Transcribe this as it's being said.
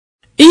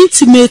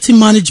Intimating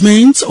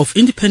management of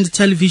independent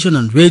television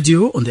and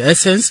radio on the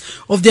essence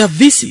of their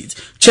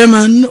visit,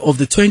 Chairman of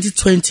the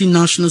 2020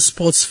 National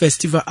Sports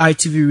Festival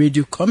ITV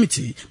Radio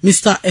Committee,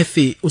 Mr.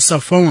 F.A.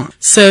 Osafawa,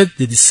 said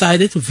they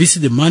decided to visit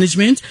the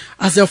management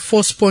as their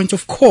first point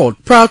of call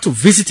prior to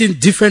visiting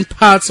different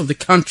parts of the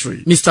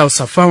country. Mr.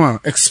 Osafawa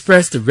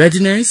expressed the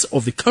readiness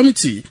of the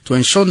committee to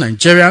ensure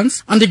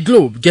Nigerians and the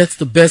globe get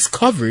the best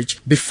coverage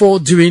before,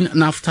 during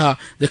and after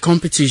the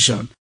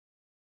competition.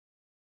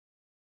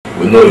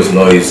 We know it's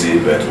not easy,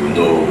 but we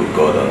know with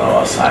God on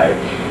our side,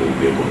 we'll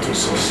be able to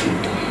succeed.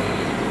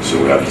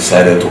 So we have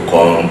decided to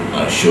come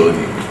and show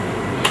the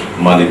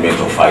management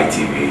of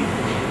ITV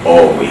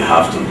all we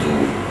have to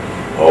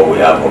do, all we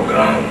have on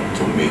ground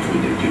to meet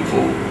with the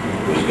people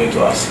who is going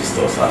to assist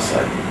us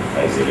outside.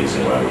 That is the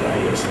reason why we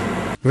are here, sir.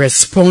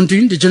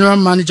 Responding, the General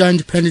Manager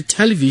Independent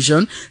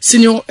Television,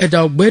 Senior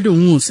Edalbedo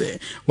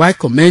Nwunse, while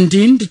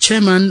commending the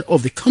Chairman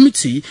of the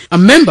committee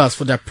and members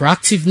for their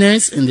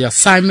proactiveness in the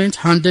assignment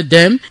handed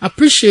them,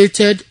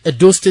 appreciated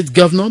Edo State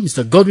Governor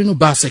Mr. Godwin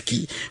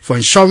Obaseki for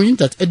ensuring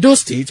that Edo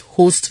State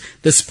hosts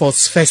the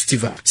sports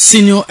festival.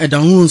 Senior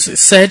Edalbedo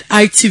said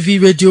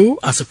ITV Radio,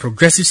 as a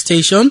progressive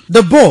station,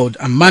 the board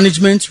and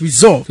management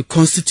resolved to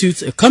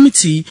constitute a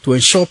committee to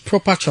ensure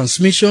proper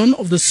transmission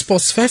of the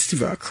sports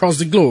festival across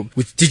the globe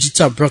with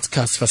digital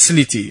broadcast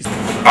facilities.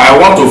 I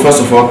want to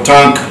first of all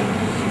thank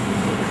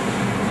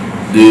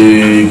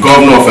the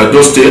Governor of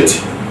Edo State,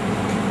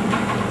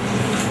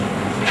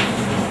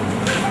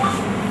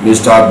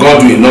 Mr.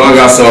 Godwin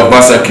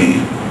Obaseki,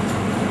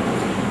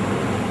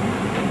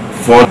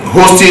 for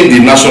hosting the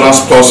National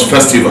Sports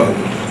Festival.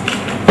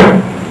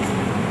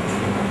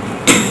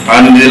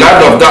 And in the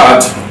light of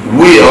that,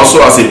 we also,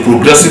 as a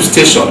progressive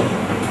station,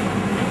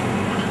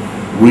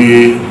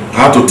 we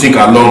have to think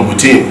along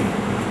with him.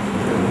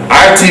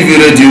 ITV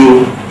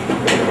Radio,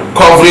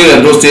 covering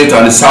Edo State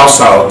and the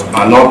South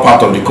and all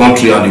part of the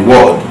country and the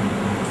world,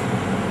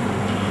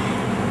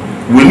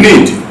 we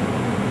need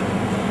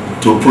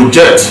to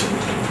project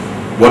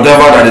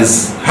whatever that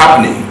is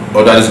happening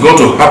or that is going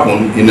to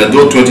happen in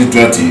Edo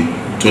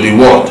 2020 to the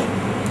world.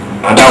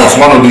 And that was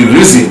one of the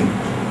reasons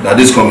that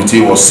this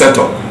committee was set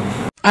up.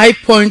 High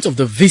point of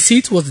the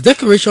visit was the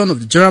decoration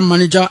of the General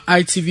Manager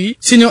ITV,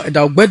 Senior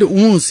Edalbedo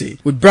Nwunse,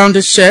 with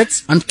branded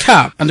shirts and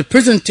cap, and the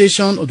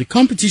presentation of the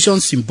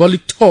competition's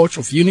symbolic torch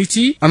of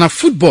unity and a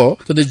football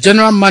to the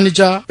General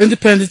Manager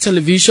Independent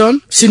Television,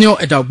 Senior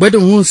Edalbedo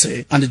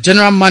Nwunse, and the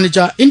General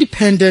Manager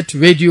Independent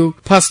Radio,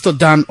 Pastor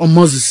Dan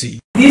Omozisi.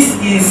 This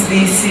is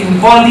the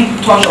symbolic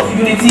torch of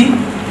unity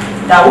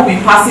that will be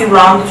passing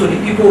around to the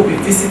people who will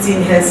be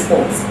visiting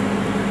henceforth.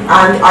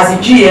 And as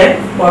a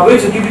GM, we are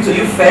going to give it to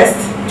you first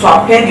to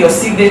append your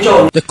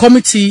signature. The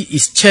committee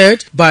is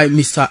chaired by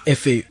Mr.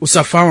 F.A.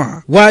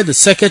 Osafawa, while the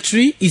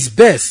secretary is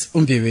Best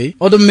Umbere.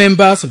 Other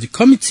members of the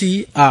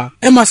committee are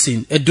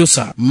Emerson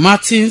Edosa,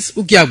 Martins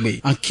Ugiagbe,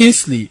 and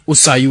Kingsley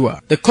Osayua.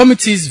 The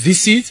committee's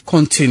visit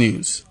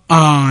continues.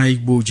 I,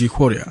 Boji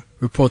Korea,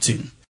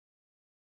 reporting.